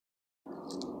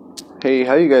Hey,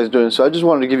 how you guys doing? So I just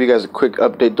wanted to give you guys a quick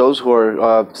update. Those who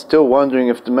are still wondering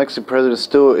if the Mexican president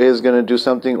still is going to do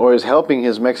something or is helping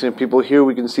his Mexican people, here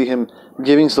we can see him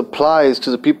giving supplies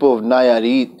to the people of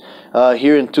Nayarit.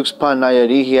 Here in Tuxpan,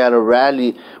 Nayarit, he had a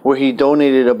rally where he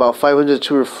donated about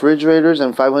 502 refrigerators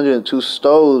and 502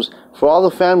 stoves for all the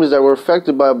families that were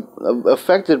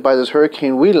affected by this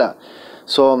Hurricane Willa.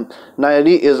 So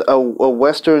Nayarit is a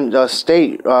western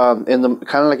state in the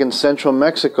kind of like in central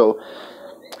Mexico.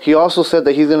 He also said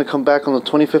that he's going to come back on the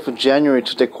 25th of January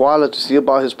to Tequala to see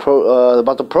about his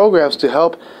about the programs to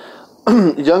help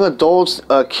young adults,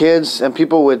 kids, and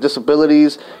people with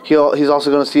disabilities. He's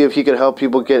also going to see if he could help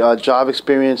people get job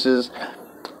experiences.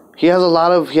 He has a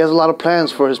lot of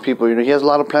plans for his people. You know, he has a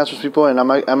lot of plans for his people, and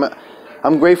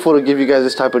I'm grateful to give you guys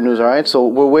this type of news. All right, so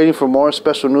we're waiting for more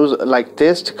special news like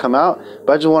this to come out.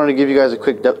 But I just wanted to give you guys a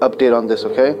quick update on this.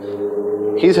 Okay.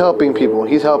 He's helping people.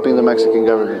 He's helping the Mexican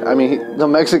government. I mean, the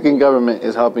Mexican government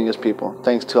is helping his people,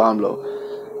 thanks to AMLO.